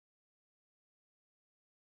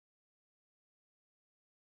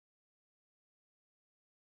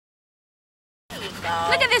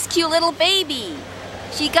Look at this cute little baby.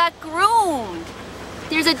 She got groomed.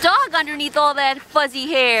 There's a dog underneath all that fuzzy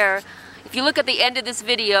hair. If you look at the end of this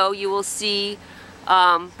video, you will see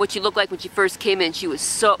what she looked like when she first came in. She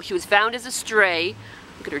was found as a stray.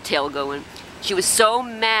 Look at her tail going. She was so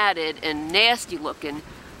matted and nasty looking,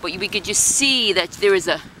 but we could just see that there was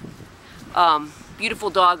a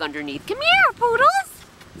beautiful dog underneath. Come here, Poodles.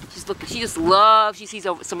 She just loves, she sees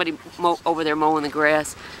somebody over there mowing the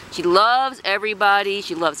grass. She loves everybody.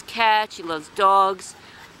 She loves cats. She loves dogs.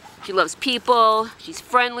 She loves people. She's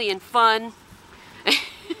friendly and fun.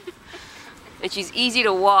 And she's easy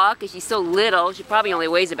to walk, and she's so little. She probably only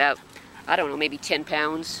weighs about, I don't know, maybe 10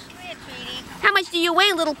 pounds. How much do you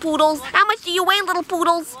weigh, little Poodles? How much do you weigh, little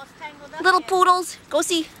Poodles? Little Poodles, go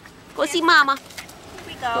see Mama. Here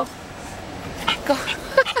we go. Go.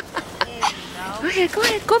 Go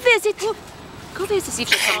ahead, go visit. Go visit, see if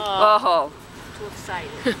she'll come. Oh. Too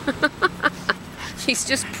excited. She's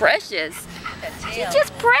just precious. She's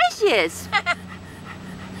just precious.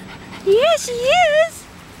 Yeah, she is.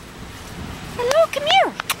 Hello, come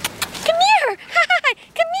here. Come here. Hi,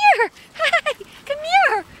 come here. Hi, come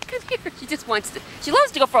here. Come here. She just wants to, she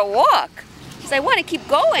loves to go for a walk. She says, I want to keep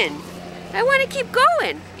going. I want to keep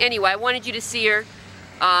going. Anyway, I wanted you to see her.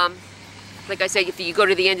 Like I said, if you go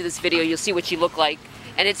to the end of this video, you'll see what she looked like.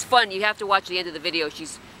 And it's fun. You have to watch the end of the video.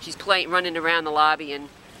 She's playing, running around the lobby and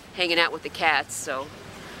hanging out with the cats. So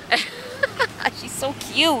she's so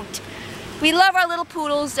cute. We love our little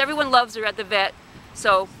Poodles. Everyone loves her at the vet.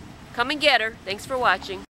 So come and get her. Thanks for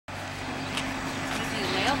watching.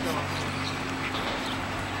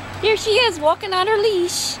 Here she is, walking on her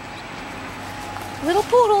leash. Little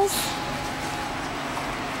Poodles.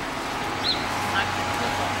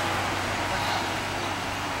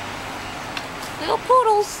 Little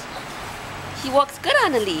Poodles. She walks good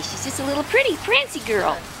on a leash. She's just a little pretty, prancy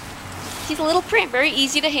girl. She's a little print, very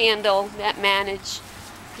easy to handle, manage.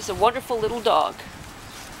 Just a wonderful little dog.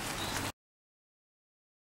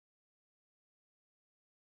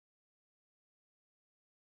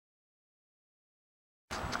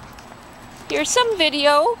 Here's some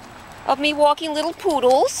video of me walking little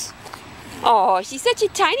Poodles. Oh, she's such a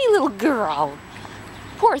tiny little girl.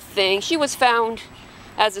 Poor thing. She was found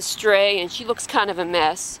as a stray and she looks kind of a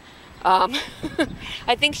mess.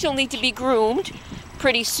 I think she'll need to be groomed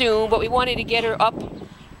pretty soon, but we wanted to get her up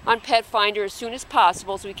on Pet Finder as soon as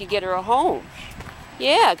possible so we could get her a home.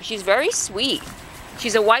 Yeah, because she's very sweet.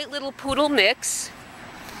 She's a white little poodle mix,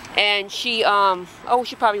 and she,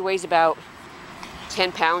 she probably weighs about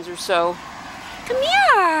 10 pounds or so. Come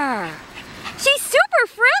here! She's super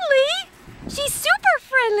friendly! She's super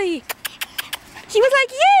friendly! She was like,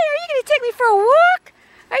 yay, are you going to take me for a walk?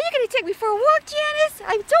 Are you going to take me for a walk, Janice?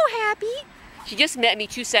 I'm so happy. She just met me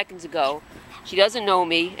 2 seconds ago. She doesn't know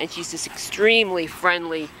me, and she's just extremely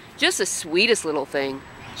friendly. Just the sweetest little thing.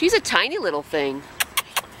 She's a tiny little thing.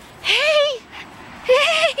 Hey!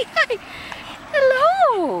 Hey! Hi!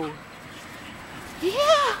 Hello!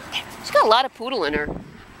 Yeah. She's got a lot of poodle in her.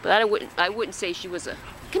 But I wouldn't say she was a...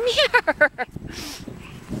 Come here!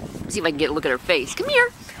 See if I can get a look at her face. Come here!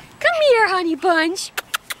 Come here, honey bunch!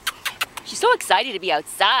 She's so excited to be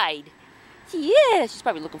outside. She is. She's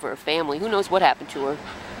probably looking for her family. Who knows what happened to her.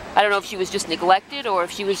 I don't know if she was just neglected or if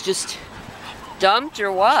she was just dumped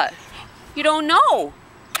or what. You don't know.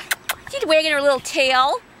 She's wagging her little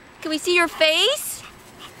tail. Can we see her face?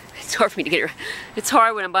 It's hard for me to get her. It's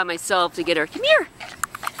hard when I'm by myself to get her. Come here.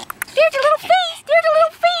 There's a little face. There's a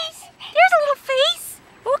little face. There's a little face.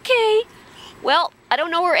 Okay. Well, I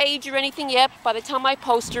don't know her age or anything yet. By the time I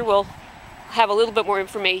post her, we'll have a little bit more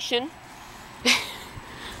information.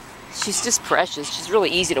 She's just precious. She's really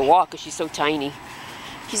easy to walk because she's so tiny.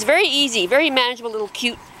 She's very easy, very manageable, little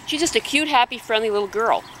cute. She's just a cute, happy, friendly little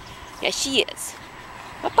girl. Yeah, she is.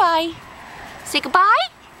 Bye-bye. Say goodbye.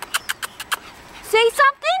 Say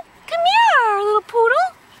something. Come here, little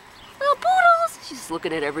poodle. Little Poodles. She's just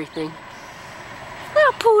looking at everything.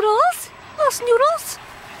 Little Poodles. Little snoodles.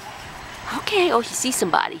 Okay. Oh, she sees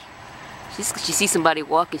somebody. She sees somebody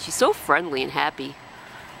walking. She's so friendly and happy.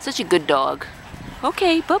 Such a good dog.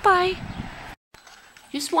 Okay, bye-bye.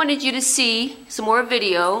 Just wanted you to see some more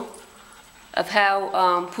video of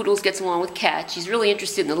how Poodles gets along with cats. She's really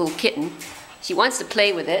interested in the little kitten. She wants to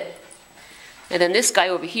play with it. And then this guy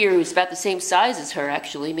over here, who's about the same size as her,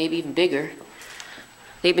 actually, maybe even bigger.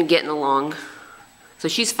 They've been getting along. So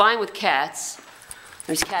she's fine with cats.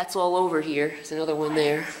 There's cats all over here. There's another one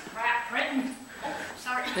there.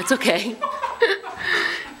 Sorry. That's okay.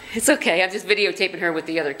 It's okay. I'm just videotaping her with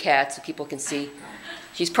the other cats so people can see.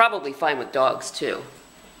 She's probably fine with dogs, too.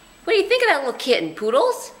 What do you think of that little kitten,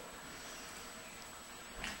 Poodles?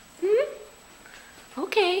 Hmm?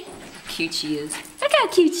 Okay. Cute she is. Look how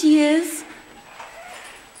cute she is.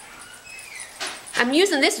 I'm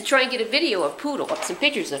using this to try and get a video of Poodle, some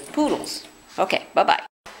pictures of Poodles. Okay, bye-bye.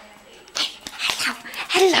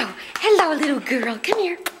 Hello, little girl. Come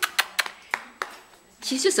here.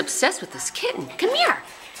 She's just obsessed with this kitten. Come here.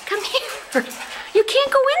 Come here. You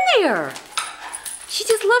can't go in there. She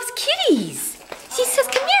just loves kitties. She says,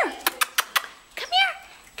 come here. Come here.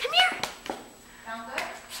 Come here.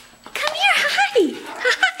 Come here. Hi.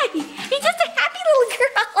 Hi. You're just a happy little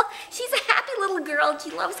girl. She's a happy little girl.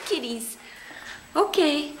 She loves kitties.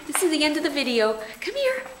 Okay, this is the end of the video. Come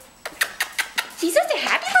here. She's just a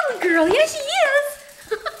happy little girl. Yeah, she is.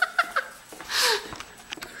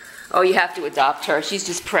 Oh, you have to adopt her. She's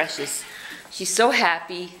just precious. She's so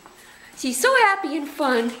happy. She's so happy and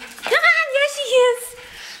fun. Come on, yeah, she is.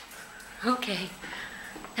 Okay,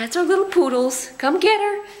 that's our little Poodles. Come get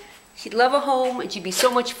her. She'd love a home, and she'd be so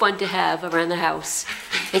much fun to have around the house.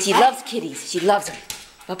 And she loves kitties. She loves them.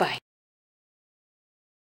 Bye-bye.